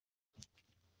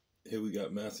Here we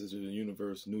got Masters of the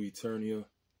Universe, New Eternia.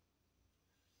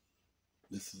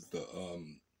 This is the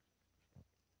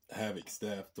Havoc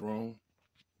staff throne.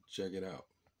 Check it out.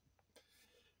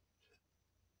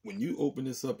 When you open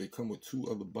this up, it comes with two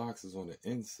other boxes on the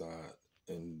inside,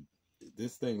 and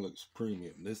this thing looks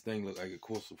premium. This thing looks like it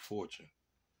costs a fortune.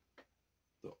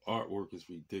 The artwork is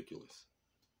ridiculous.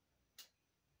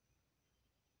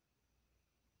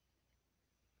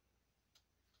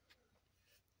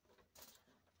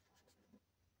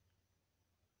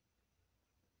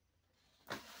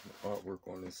 The artwork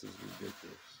on this is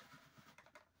ridiculous.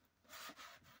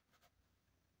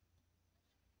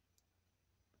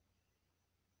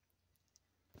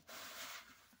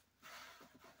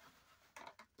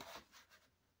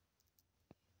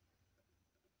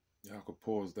 Y'all could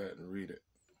pause that and read it.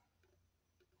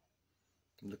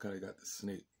 Look how they got the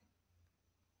snake.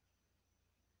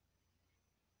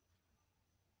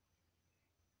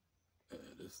 Yeah,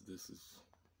 this is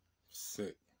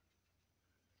sick.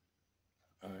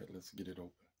 Alright, let's get it open.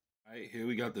 Alright, here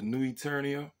we got the New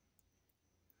Eternia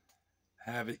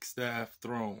Havoc staff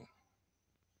throne.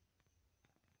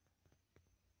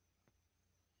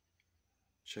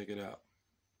 Check it out.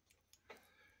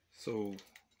 So,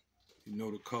 you know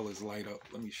the colors light up.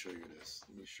 Let me show you this.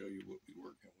 Let me show you what we're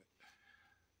working with.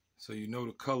 So you know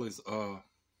the colors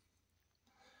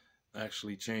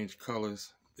actually change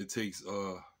colors. It takes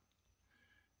 3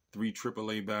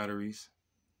 AAA batteries.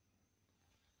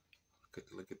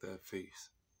 Look at that face.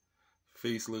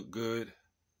 Face look good.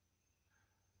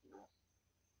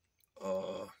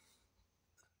 Let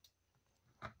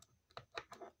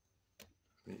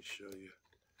me show you.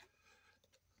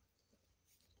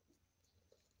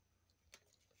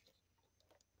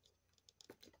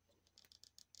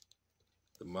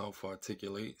 The mouth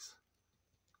articulates.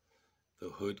 The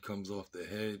hood comes off the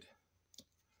head.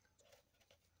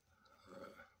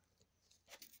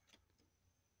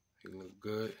 He look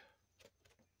good.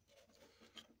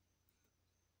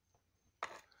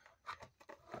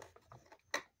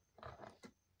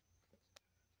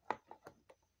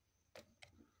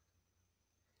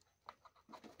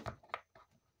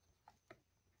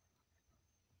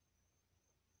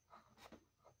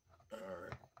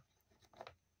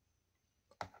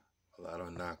 I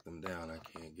done knocked them down. I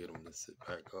can't get them to sit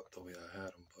back up the way I had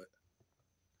them, but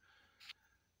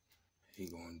he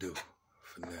gonna do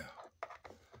for now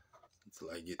until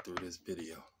I get through this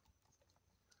video.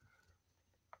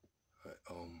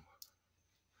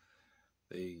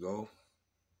 There you go.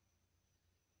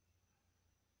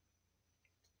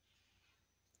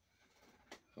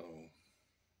 So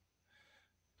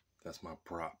that's my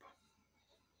prop.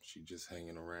 She just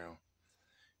hanging around.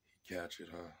 He captured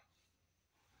her.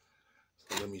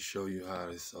 So let me show you how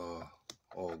this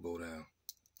all go down.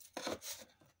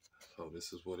 So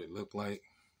this is what it looked like.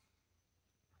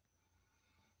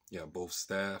 Yeah, both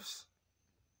staffs.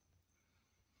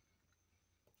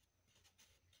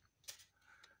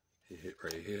 It hit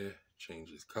right here,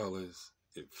 changes colors,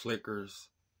 it flickers.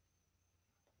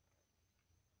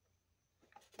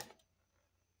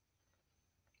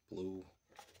 Blue.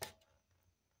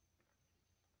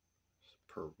 It's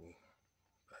purple.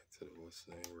 Back to the what's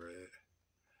the name, red.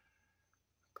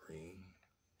 Green.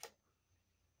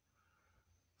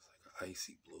 It's like an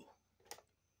icy blue.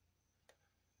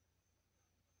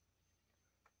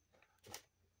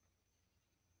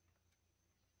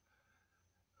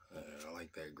 I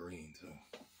like that green too.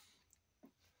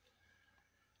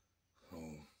 So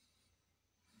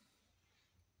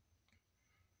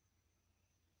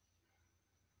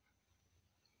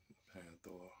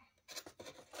Panther.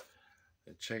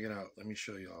 And check it out. Let me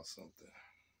show y'all something.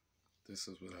 This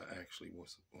is what I actually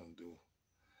was going to do.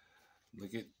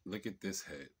 Look at this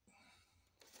head.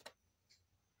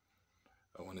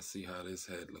 I want to see how this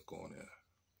head look on there,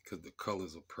 because the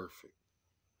colors are perfect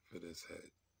for this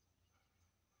head.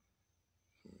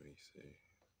 Let me see.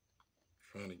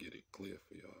 I'm trying to get it clear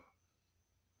for y'all.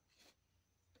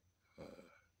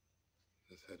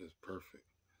 This head is perfect.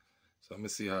 So I'm gonna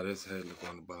see how this head look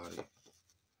on the body.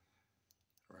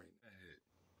 Right, that head.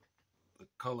 The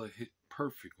color hit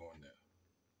perfect on there.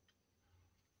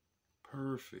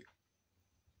 Perfect.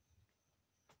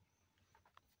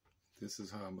 This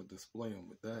is how I'm gonna display them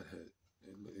with that head.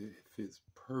 It fits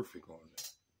perfect on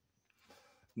there.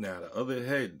 Now the other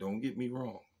head, don't get me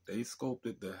wrong, they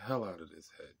sculpted the hell out of this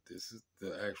head. This is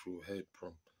the actual head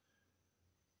from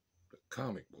the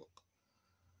comic book.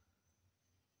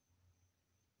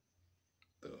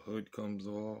 The hood comes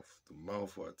off, the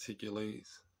mouth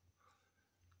articulates.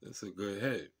 It's a good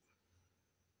head.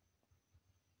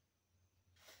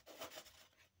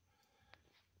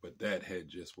 But that head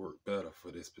just worked better for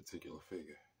this particular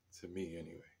figure. To me,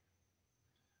 anyway.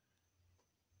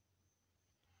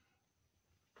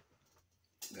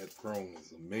 That throne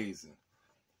is amazing.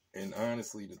 And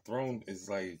honestly, the throne is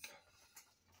like,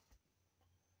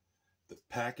 the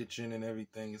packaging and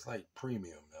everything is like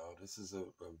premium now. This is a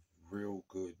real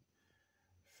good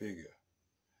figure.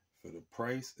 For the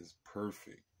price, is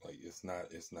perfect. Like, it's not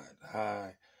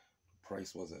high. The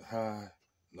price wasn't high.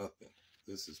 Nothing.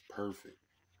 This is perfect.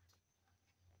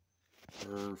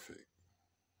 Perfect.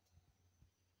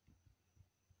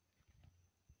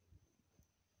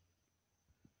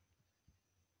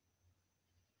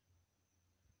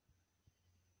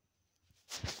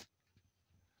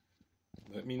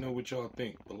 Let me know what y'all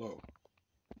think below.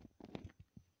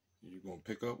 You gonna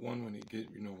pick up one when they get,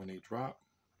 when they drop?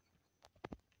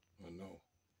 Or no?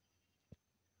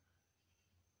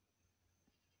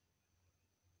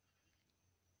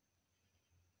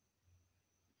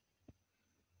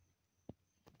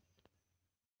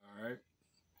 Alright.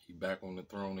 He back on the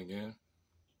throne again.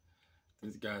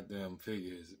 This goddamn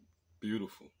figure is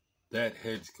beautiful. That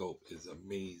head sculpt is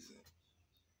amazing.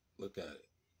 Look at it.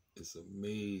 It's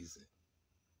amazing.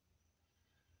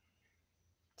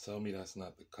 Tell me that's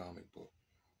not the comic book.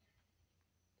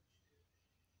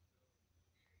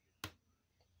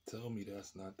 Tell me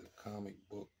that's not the comic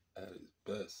book at its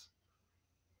best.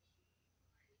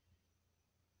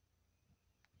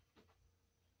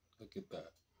 Look at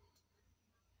that.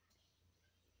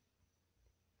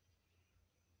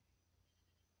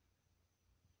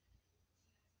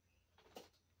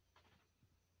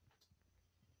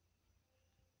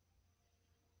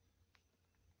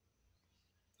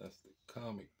 That's the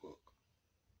comic book.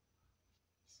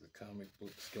 It's the comic book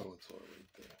Skeletor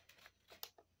right there.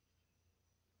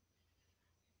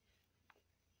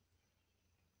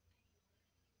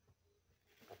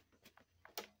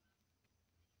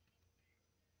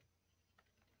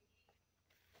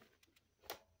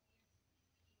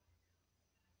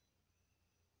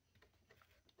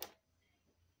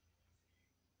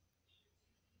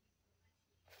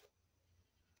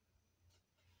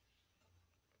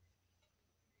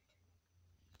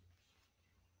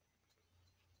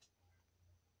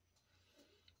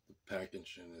 The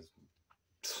packaging is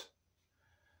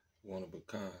one of a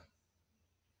kind.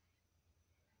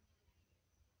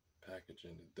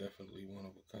 Packaging is definitely one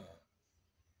of a kind.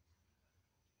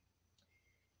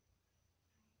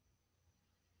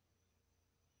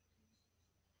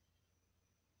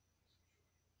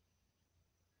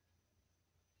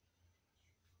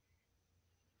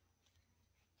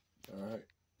 Alright.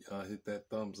 Y'all hit that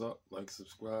thumbs up, like,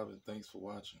 subscribe, and thanks for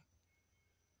watching.